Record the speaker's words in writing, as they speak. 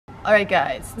Alright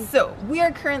guys, so we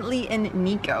are currently in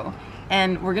Nikko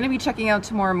and we're going to be checking out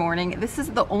tomorrow morning. This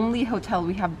is the only hotel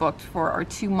we have booked for our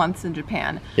 2 months in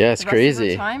Japan. Yeah, it's crazy.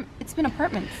 The time, it's been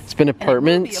apartments. It's been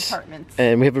apartments.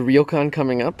 And we have a ryokan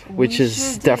coming up, which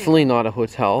is definitely not a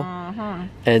hotel.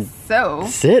 And so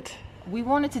that's it. We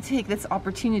wanted to take this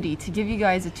opportunity to give you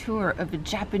guys a tour of a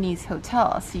Japanese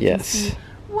hotel so you can see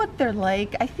what they're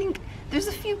like. I think there's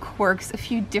a few quirks, a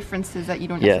few differences that you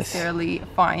don't necessarily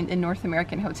find in North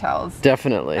American hotels.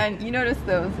 Definitely. And you notice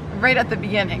those right at the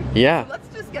beginning. Yeah. So let's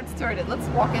just get started. Let's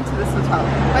walk into this hotel.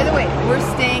 By the way, we're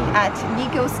staying at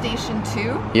Nikko Station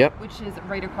II. Yep. Which is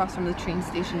right across from the train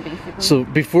station, basically. So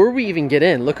before we even get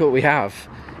in, look what we have.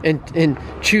 In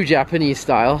true Japanese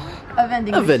style. A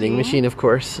vending machine, of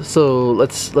course. So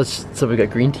so we got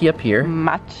green tea up here.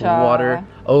 Matcha. Water.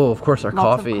 Oh, of course, our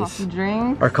coffees. Coffee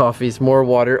drinks. Our coffees, more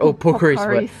water. Oh,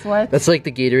 Pocari Sweat. That's like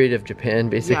the Gatorade of Japan,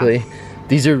 basically. Yes.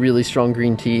 These are really strong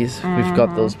green teas. We've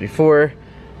got those before.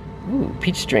 Ooh,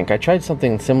 peach drink. I tried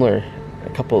something similar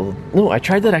I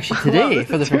tried that actually today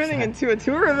for the first time. Turning into a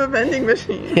tour of a vending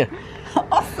machine. Yeah.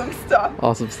 Awesome stuff.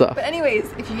 Awesome stuff. But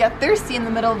anyways, if you get thirsty in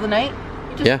the middle of the night,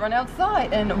 you just run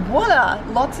outside and voila,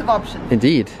 lots of options.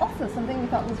 Indeed. Also, something we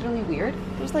thought was really weird,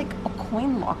 there's like a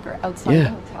coin locker outside the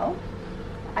hotel.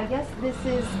 I guess this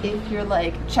is if you're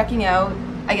like checking out,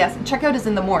 I guess checkout is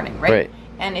in the morning, right? Right.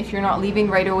 And if you're not leaving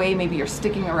right away, maybe you're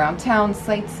sticking around town,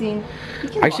 sightseeing, you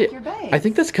can lock your bags. I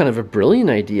think that's kind of a brilliant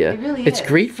idea. It really It's is.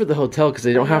 great for the hotel because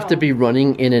they don't have to be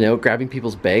running in and out grabbing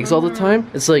people's bags all the time.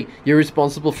 It's like, you're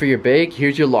responsible for your bag,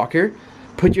 here's your locker,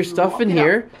 put your stuff in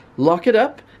here, lock it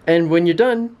up, and when you're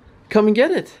done, come and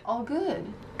get it. All good.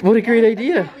 What a great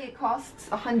idea. Apparently it costs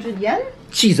 100 yen?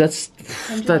 Jeez, that's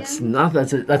less than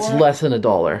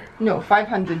 $1. No,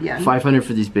 500 yen. 500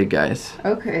 for these big guys.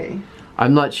 Okay.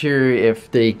 I'm not sure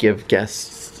if they give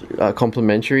guests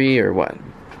complimentary or what.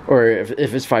 Or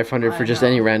if it's 500 for just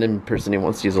any random person who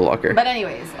wants to use a locker. But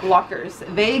anyways, lockers.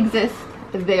 They exist.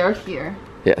 They are here.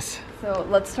 Yes. So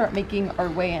let's start making our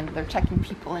way in. They're checking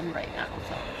people in right now.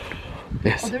 So.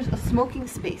 Yes. Oh, there's a smoking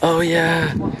space. Oh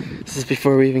yeah. This is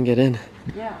before we even get in.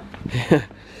 Yeah.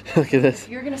 Look at this. If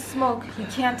you're gonna smoke, you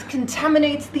can't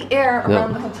contaminate the air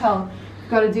around the hotel. You've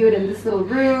got to do it in this little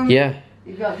room. Yeah.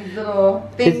 You've got these little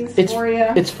things for you.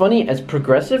 It's funny, as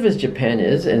progressive as Japan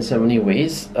is in so many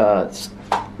ways,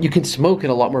 you can smoke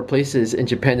in a lot more places in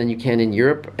Japan than you can in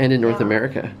Europe and in North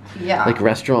America. Yeah. Like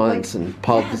restaurants and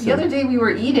pubs. The other day we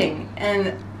were eating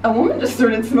and a woman just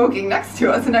started smoking next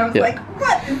to us and I was like,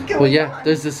 what is going on?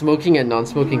 There's the smoking and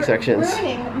non-smoking sections.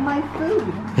 Ruining my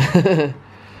food.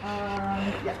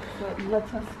 Yeah, so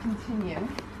let us continue.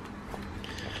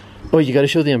 Oh, you gotta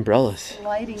show the umbrellas.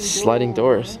 Sliding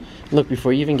doors. Look,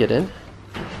 before you even get in,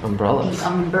 umbrellas.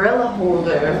 Umbrella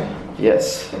holder.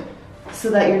 Yes.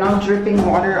 So that you're not dripping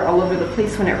water all over the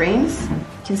place when it rains. You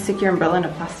can stick your umbrella in a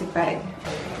plastic bag.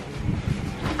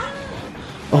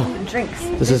 Oh, drinks.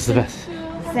 This is the best.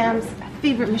 Sam's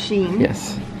favorite machine.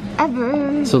 Yes.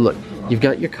 Ever. So look, you've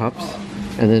got your cups,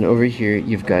 and then over here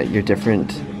you've got your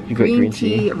different, you've got green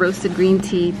tea, roasted green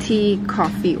tea,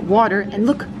 coffee, water, and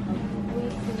look.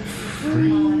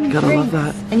 Gotta love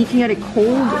that. And you can get it cold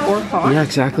or hot. Yeah,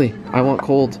 exactly. I want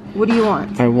cold. What do you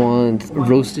want? I want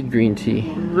roasted green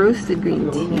tea. Roasted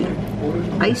green tea.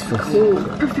 Ice cold.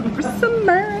 Perfect for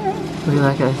summer. Look at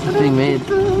that, guys. It's being made.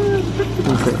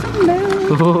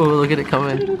 Oh, look at it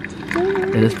coming.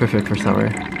 It is perfect for summer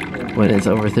when it's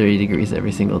over 30 degrees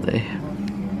every single day.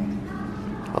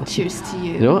 Cheers to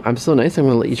you. You know what? I'm so nice, I'm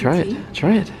gonna let you try it.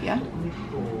 Try it. Yeah?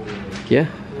 Yeah.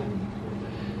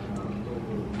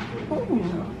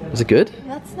 Is it good?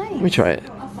 That's nice. Let me try it.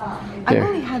 I've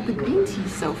only had the green tea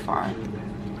so far.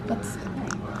 That's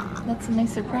a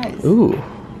nice surprise. Ooh.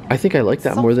 I think I like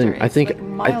that more than I think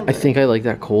I like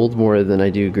that cold more than I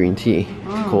do green tea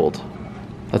cold.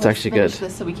 That's actually good.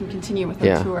 This so we can continue with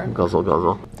our tour. Guzzle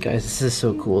guzzle. Guys, this is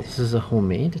so cool. This is a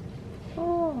homemade.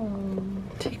 Oh.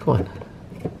 Take one.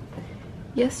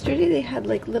 Yesterday they had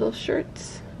like little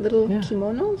shirts, little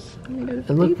kimonos.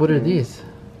 And look, what are these?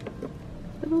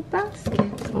 Little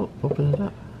baskets. Oh, open it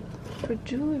up. For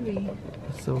jewelry.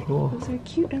 That's so cool. Those are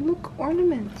cute. And look,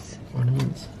 ornaments.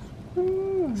 Ornaments.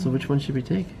 So which one should we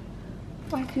take?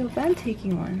 I feel bad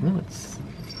taking one. No, it's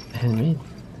handmade.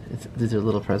 These are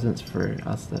little presents for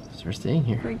us that are staying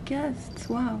here. For guests.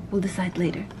 Wow. We'll decide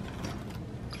later.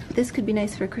 This could be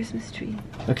nice for a Christmas tree.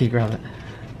 Okay, grab it.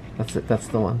 That's it. That's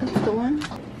the one. That's the one.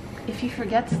 If you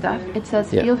forget stuff, it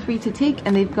says feel free to take,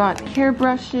 and they've got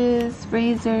hairbrushes,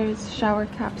 razors, shower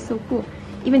caps. So cool.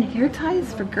 even hair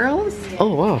ties for girls.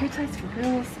 Oh wow. Hair ties for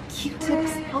girls.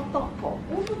 Q-tips. How thoughtful.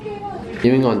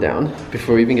 Moving on down,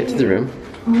 before we even get to the room.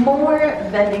 More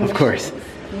vending Of course.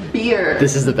 Beer.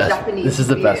 This is the best. Japanese this is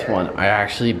the best beer. one. I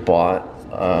actually bought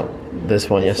this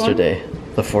one yesterday.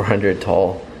 The 400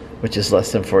 tall, which is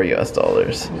less than $4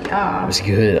 US. Yeah. It was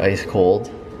good, ice cold.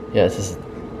 Yeah, this is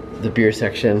the beer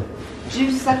section.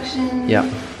 Juice section. Yep.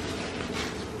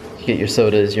 You get your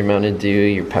sodas, your Mountain Dew,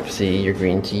 your Pepsi, your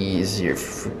green teas, your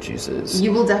fruit juices.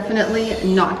 You will definitely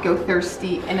not go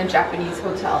thirsty in a Japanese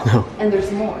hotel. No. And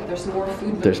there's more. There's more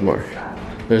food. There's more.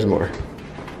 There's more.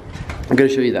 I'm gonna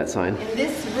show you that sign. In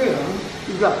this room,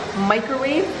 you've got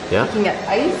microwave. Yeah. You can get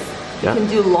ice. Yeah. You can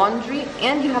do laundry,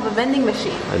 and you have a vending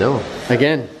machine. I know.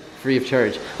 Again, free of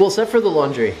charge. Well, except for the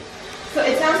laundry. So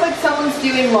it sounds like someone's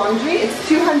doing laundry. It's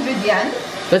 200 yen.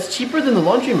 That's cheaper than the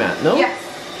laundromat, no?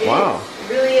 Yes. It Wow.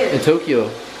 is. It really is. In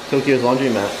Tokyo's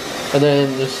laundromat. And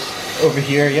then there's over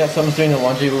here, yeah, someone's doing the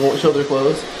laundry but won't show their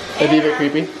clothes. That'd be a bit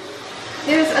creepy.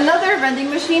 There's another vending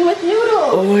machine with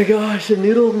noodles. Oh my gosh, a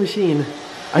noodle machine.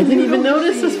 I didn't even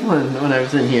notice this one when I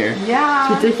was in here.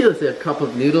 Yeah. It's ridiculous. They have a cup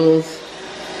of noodles,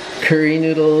 curry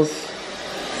noodles.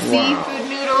 Seafood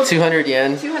noodles. 200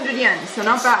 yen. 200 yen, so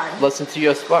not bad. Less than $2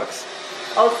 US.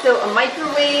 Also a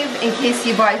microwave in case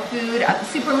you buy food at the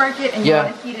supermarket and you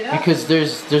want to heat it up. Because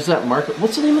there's that market.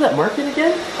 What's the name of that market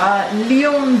again?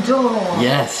 Lyeongdo.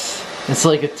 Yes. It's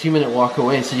like a 2-minute walk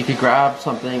away, so you could grab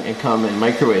something and come and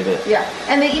microwave it. Yeah,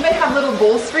 and they even have little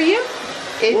bowls for you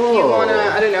if Whoa. you wanna,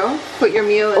 I don't know, put your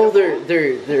meal in. Oh,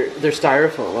 they're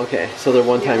styrofoam. Okay, so they're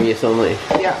one-time use only.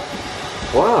 Yeah.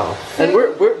 Wow. And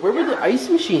where would the ice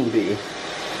machine be?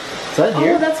 Is that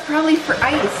here? Oh, that's probably for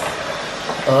ice.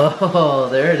 Oh,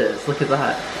 there it is. Look at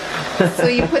that. So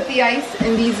you put the ice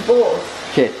in these bowls.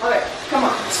 Okay. Alright, come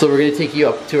on. So we're gonna take you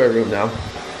up to our room now.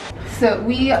 So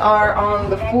we are on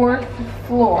the 4th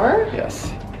floor.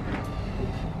 Yes.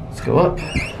 Let's go up.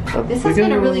 This has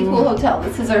been a really cool hotel.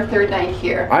 This is our 3rd night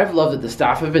here. I've loved it. The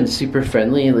staff have been super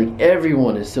friendly, and like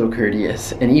everyone is so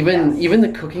courteous. And even the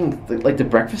cooking, like the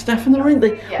breakfast staff in the room,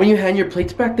 when you hand your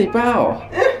plates back, they bow.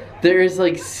 There is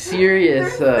like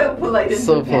serious. They're so polite.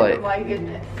 So polite. My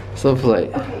goodness. So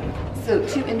polite. Okay, so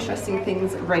 2 interesting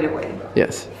things right away.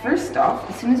 Yes. First off,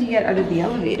 as soon as you get out of the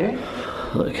elevator,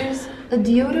 Look. there's a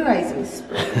deodorizing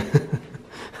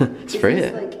spray. Spray Is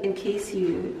it. this, like in case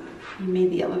you made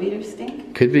the elevator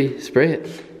stink? Could be. Spray it.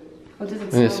 What does it I'm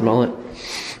gonna smell like?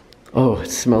 it. Oh, it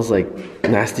smells like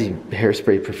nasty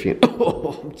hairspray perfume.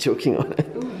 Oh, I'm choking on it.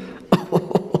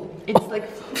 It's like,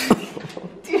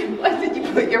 dude, why did you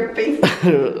put your face?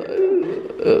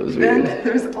 That was Then weird.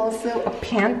 there's also a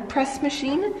pant press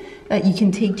machine that you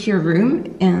can take to your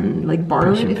room and like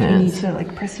borrow Press it your if pants. you need to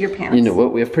like press your pants. You know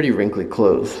what? We have pretty wrinkly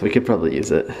clothes. We could probably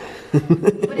use it.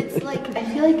 But it's like, I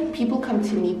feel like people come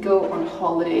to Nikko on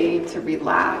holiday to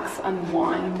relax,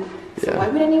 unwind. So Yeah. why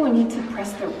would anyone need to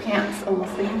press their pants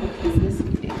unless they have a business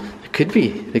meeting? It could be.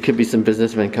 There could be some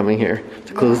businessmen coming here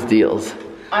to close deals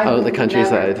out in the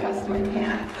countryside. I would never press my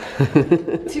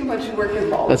pants. Too much work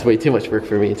involved. That's way too much work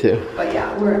for me too. But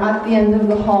yeah, we're at the end of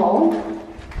the hall.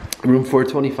 Room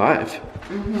 425.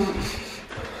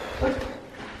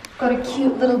 Got a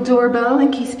cute little doorbell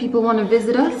in case people want to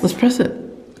visit us. Let's press it.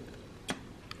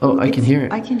 Oh, I can hear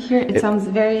it. I can hear it. It sounds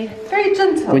very, very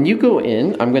gentle. When you go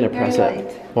in, I'm gonna press Very it.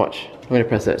 light. Watch. I'm gonna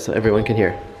press it so everyone can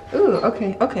hear. Ooh,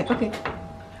 okay. Okay.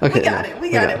 We got it. We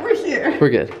got it. We're here. We're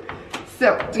good.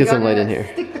 So Let's get some light in here.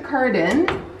 Stick the card in.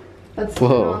 Let's turn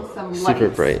Whoa. on some Super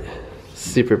lights. bright.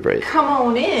 Super bright. Come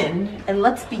on in and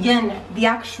let's begin the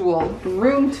actual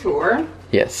room tour.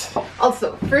 Yes.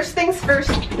 Also, first things first,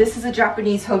 this is a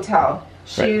Japanese hotel.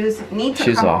 Shoes need to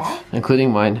Shoes come off,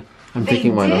 including mine. I'm They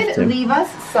taking mine off did too. leave us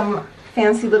some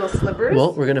fancy little slippers.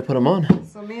 Well, we're gonna put them on.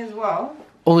 So may as well.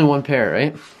 Only one pair,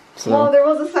 right? So Well, there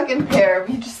was a second pair.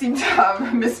 We just seem to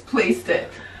have misplaced it.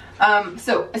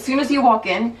 So as soon as you walk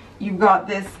in, you've got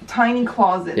this tiny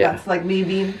closet Yeah. that's like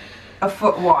maybe a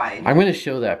foot wide. I'm gonna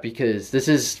show that because this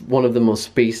is one of the most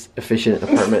space efficient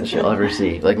apartments you'll ever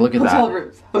see. Like, look at Hotel that.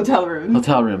 rooms. Hotel rooms.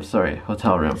 Hotel room, sorry,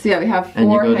 hotel room. So yeah, we have And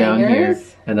you four go down here,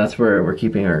 hangers. and that's where we're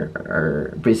keeping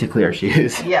our basically our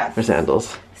shoes. Yes. Our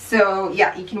sandals. So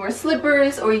yeah, you can wear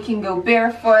slippers or you can go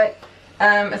barefoot.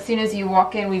 As soon as you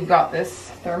walk in, we've got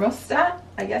this thermostat,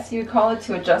 I guess you would call it,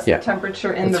 to adjust Yeah. the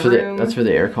temperature in That's the for room. that's for the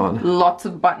aircon. Lots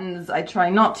of buttons. I try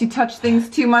not to touch things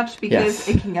too much because Yes.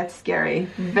 it can get scary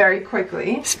very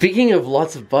quickly. Speaking of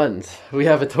lots of buttons, we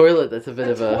have a toilet that's a bit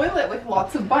of a. Toilet with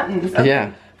lots of buttons. Okay.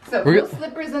 Yeah. So We're no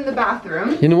slippers in the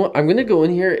bathroom. You know what? I'm gonna go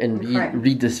in here and Okay.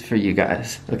 read this for you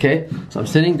guys. Okay? So I'm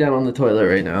sitting down on the toilet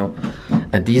right now,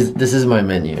 and this is my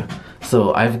menu.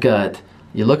 So I've got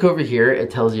You look over here, it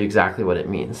tells you exactly what it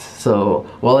means. So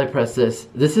while I press this,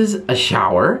 this is a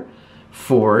shower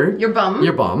for your bum.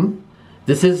 Your bum.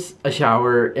 This is a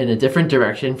shower in a different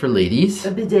direction for ladies.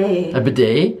 A bidet. A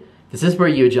bidet. This is where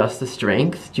you adjust the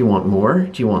strength. Do you want more?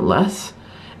 Do you want less?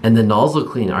 And the nozzle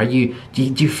cleaner. Do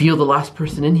you feel the last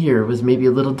person in here was maybe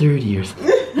a little dirty or something?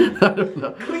 I don't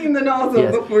know. Clean the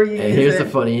nozzle before you use it. And here's the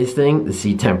funniest thing, the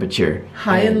seat temperature.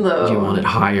 High and low. Do you want it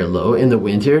high or low? In the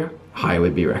winter, high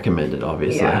would be recommended,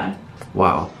 obviously. Yeah.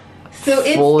 Wow. So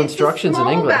full instructions in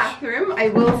English. Bathroom, I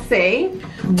will say.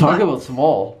 Talk about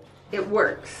small. It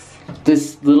works.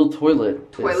 This little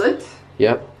toilet.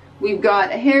 Yep. We've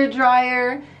got a hair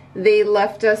dryer. They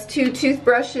left us 2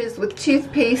 toothbrushes with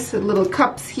toothpaste, with little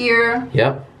cups here.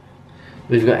 Yep.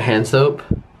 We've got hand soap.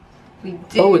 We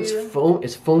do. Oh,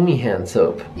 it's foamy hand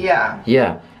soap. Yeah.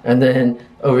 Yeah. And then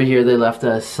over here they left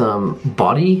us some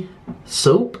body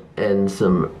soap and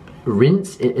some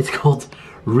rinse. It's called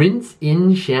rinse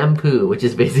in shampoo, which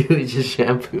is basically just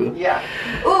shampoo. Yeah.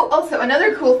 Oh, also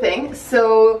another cool thing.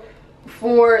 So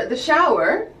for the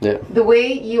shower, the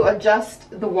way you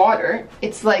adjust the water,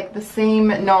 it's like the same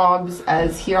knobs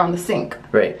as here on the sink.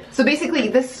 Right. So basically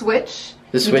this switch,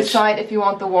 you decide if you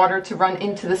want the water to run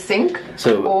into the sink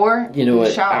or you know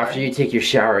what, shower. after you take your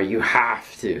shower, you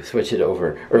have to switch it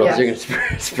over or else you're going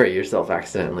to spray yourself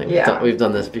accidentally. Yeah. We've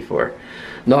done this before.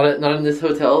 Not in this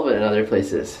hotel, but in other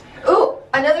places. Oh,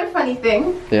 another funny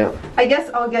thing. Yeah. I guess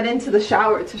I'll get into the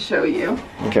shower to show you.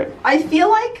 Okay. I feel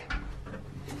like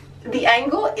the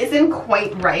angle isn't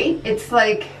quite right. It's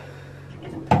like,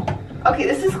 okay,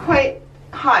 this is quite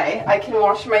high. I can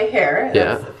wash my hair.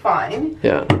 That's fine.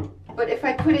 Yeah. But if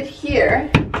I put it here,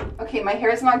 okay, my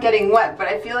hair is not getting wet, but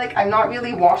I feel like I'm not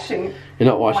really washing. You're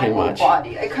not washing my much. whole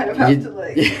body. I kind of have to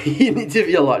like. You need to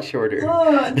be a lot shorter.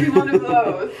 Oh, do one of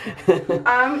those.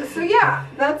 So yeah,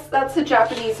 that's a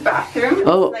Japanese bathroom.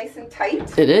 It's nice and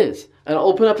tight. It is. And I'll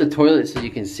open up the toilet so you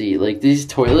can see. Like these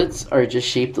toilets are just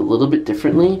shaped a little bit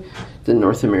differently than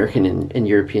North American and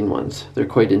European ones. They're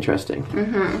quite interesting.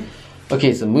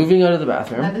 Okay, so moving out of the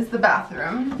bathroom. That is the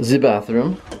bathroom. The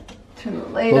bathroom. Turn the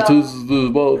light off. What is the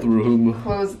bathroom?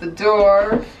 Close the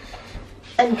door.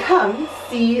 And come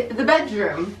see the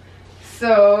bedroom.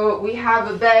 So we have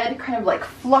a bed kind of like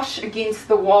flush against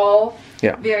the wall.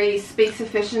 Yeah. Very space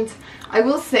efficient. I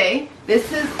will say,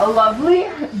 this is a lovely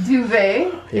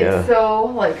duvet. Yeah. It's so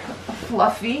like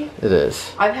fluffy. It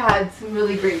is. I've had some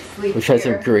really great sleeps. We've had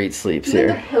some great sleeps here.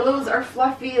 The pillows are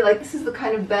fluffy. Like this is the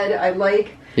kind of bed I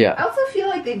like. Yeah. I also feel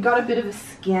like they've got a bit of a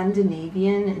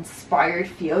Scandinavian inspired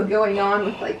feel going on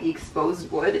with like the exposed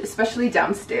wood, especially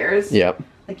downstairs. Yep.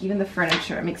 Like even the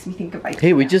furniture, it makes me think of IKEA.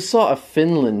 Hey, we just saw a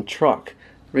Finland truck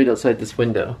right outside this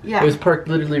window. Yeah. It was parked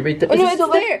literally right there. Oh no,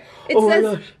 it's there. It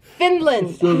says Finland.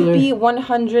 Happy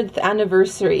 100th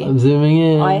anniversary. I'm zooming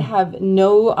in. I have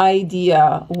no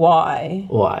idea why.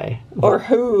 Why? Or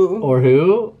who. Or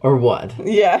who? Or what?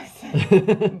 Yes.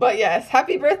 But yes,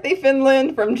 happy birthday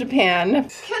Finland from Japan.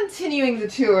 Continuing the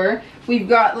tour, we've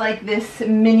got like this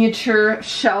miniature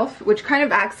shelf which kind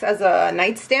of acts as a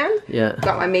nightstand. Yeah.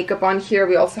 Got my makeup on here.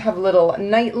 We also have a little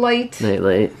night light. Night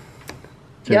light.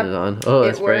 Turn it on. Oh,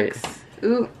 that's bright.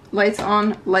 Ooh, lights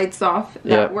on, lights off.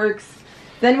 That works.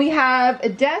 Then we have a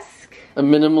desk. A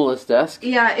minimalist desk.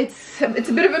 Yeah, it's a bit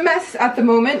of a mess at the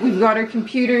moment. We've got our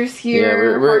computers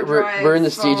here. Yeah, we're in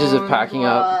the stages of packing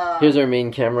up. Here's our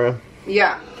main camera.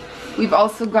 Yeah. We've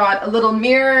also got a little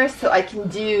mirror so I can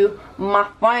do my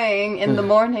thing in the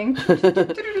morning.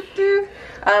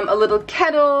 A little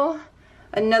kettle,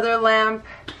 another lamp.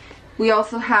 We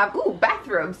also have,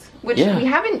 bathrobes, which we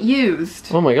haven't used.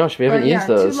 Oh my gosh, we haven't used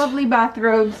those. 2 lovely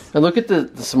bathrobes. And look at the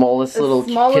smallest little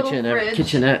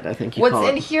kitchenette, I think you call it. What's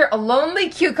in here? A lonely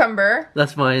cucumber.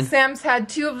 That's mine. Sam's had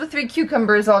 2 of the 3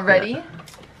 cucumbers already. Yeah.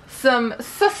 Some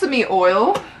sesame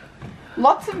oil.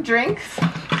 Lots of drinks.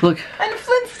 Look. And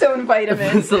Flintstone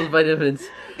vitamins. Flintstone vitamins.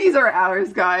 These are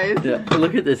ours, guys. Yeah,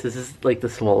 look at this. This is like the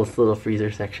smallest little freezer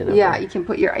section ever. Yeah, you can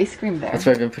put your ice cream there. That's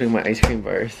where I've been putting my ice cream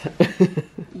bars.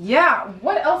 Yeah,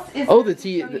 what else is there? The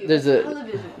TV. There's a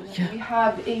television. Yeah. We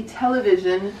have a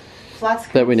television flat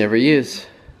screen. That we never use.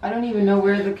 I don't even know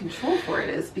where the control for it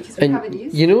is because we haven't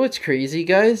used it. You know what's crazy,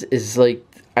 guys, is like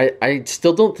I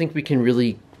still don't think we can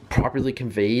really properly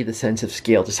convey the sense of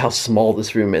scale, just how small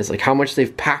this room is, like how much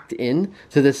they've packed in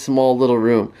to this small little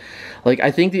room. Like I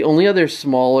think the only other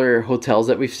smaller hotels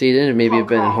that we've stayed in and maybe have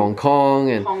been in Hong Kong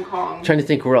and trying to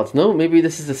think where else. No, maybe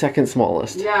this is the second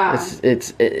smallest. Yeah.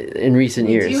 It's in recent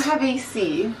years. We do have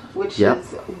AC, which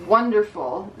is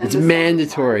wonderful. It's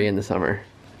mandatory in the summer.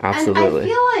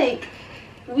 Absolutely. And I feel like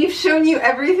we've shown you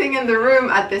everything in the room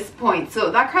at this point.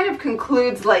 So that kind of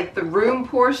concludes like the room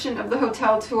portion of the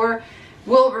hotel tour.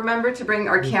 We'll remember to bring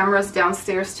our cameras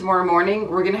downstairs tomorrow morning.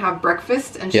 We're going to have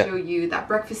breakfast and show you that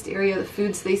breakfast area, the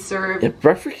foods they serve. Yeah,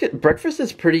 breakfast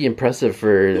is pretty impressive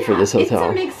for this hotel.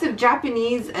 It's a mix of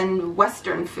Japanese and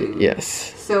Western food. Yes.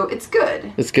 So it's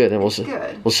good. It's good, and we'll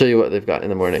show you what they've got in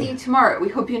the morning. See you tomorrow. We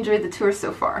hope you enjoyed the tour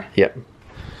so far. Yep.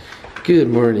 Good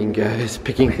morning, guys.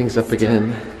 Picking things up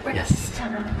again. Yes.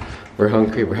 We're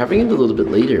hungry. We're having it a little bit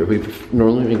later. We've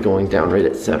normally been going down right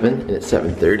at 7, and it's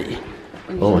 7:30.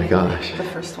 Oh my gosh. The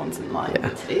first one's in line. Yeah.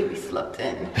 Today we slept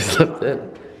in. We slept in.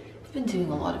 We've been doing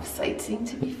a lot of sightseeing,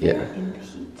 to be fair, in the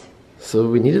heat. So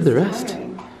we needed the rest.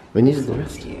 We needed the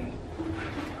rest.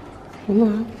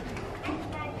 Hello.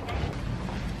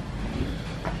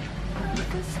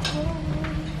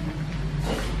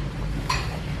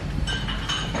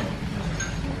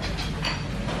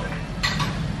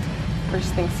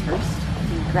 First things first,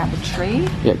 you grab a tray.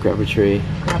 Yeah, grab a tray.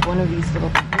 Grab one of these little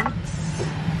plates.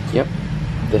 Yep.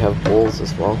 They have bowls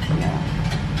as well.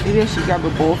 Yeah. Maybe I should grab a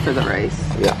bowl for the rice.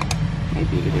 Yeah.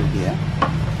 Might be a good idea.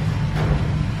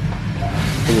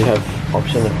 And you have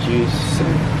option of juice.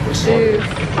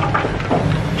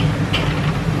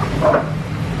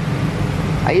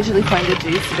 I usually find the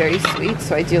juice very sweet,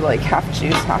 so I do like half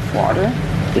juice, half water.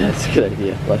 Yeah, that's a good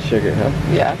idea. Less sugar, huh?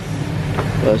 Yes.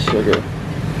 Less sugar.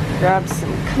 Grab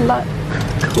some cutlery.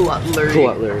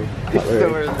 Cutlery.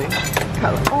 So early.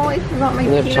 Oh, I forgot my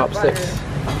peanut chopsticks. butter.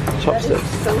 Chopsticks.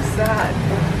 That is so sad.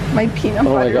 My peanut butter.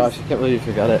 Oh my gosh, I can't believe you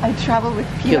forgot it. I travel with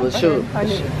peanut butter and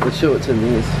honey. Let's show it to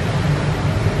these.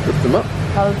 Lift them up.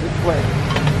 How does this work?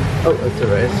 Oh, that's the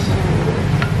rice.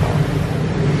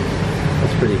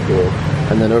 That's pretty cool.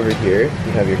 And then over here,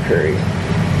 you have your curry.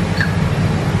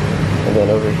 And then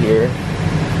over here,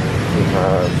 we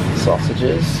have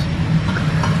sausages,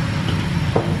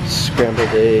 scrambled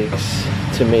eggs,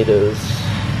 tomatoes,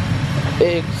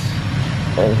 eggs,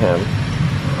 and ham.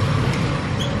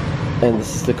 And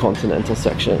this is the continental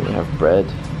section. You have bread,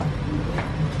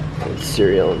 and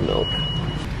cereal and milk.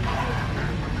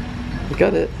 You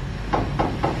got it.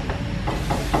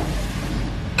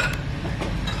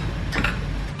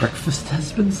 Breakfast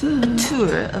has been served.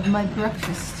 Tour of my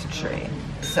breakfast tray.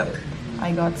 So,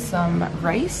 I got some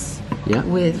rice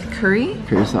with curry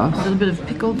sauce, a little bit of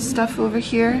pickled stuff over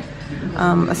here,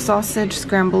 a sausage,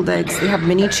 scrambled eggs. They have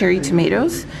mini cherry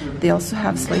tomatoes. They also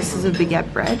have slices of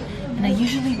baguette bread. And I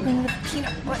usually bring the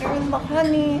peanut butter and the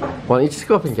honey. Why don't you just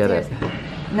go up and get it?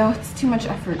 No, it's too much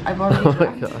effort. I've already Oh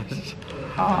my gosh.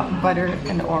 Butter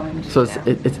and orange. So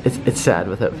it's sad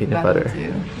without peanut butter.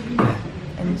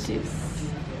 And juice.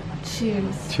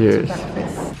 Cheers. Cheers. To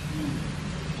breakfast.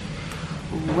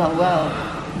 Well,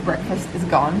 breakfast is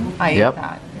gone. I ate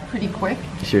that pretty quick.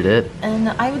 You sure did. And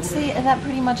I would say that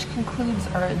pretty much concludes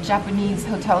our Japanese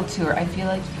hotel tour. I feel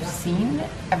like you've seen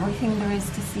everything there is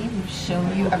to see. We've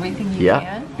shown you everything you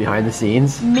can. Behind the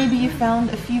scenes. Maybe you found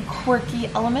a few quirky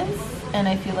elements, and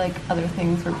I feel like other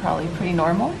things were probably pretty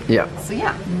normal. Yeah. So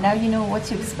yeah, now you know what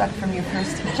to expect from your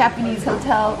first Japanese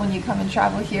hotel when you come and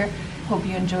travel here. Hope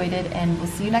you enjoyed it, and we'll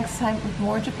see you next time with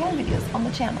more Japan videos on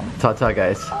the channel. Ta-ta,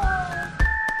 guys. Bye.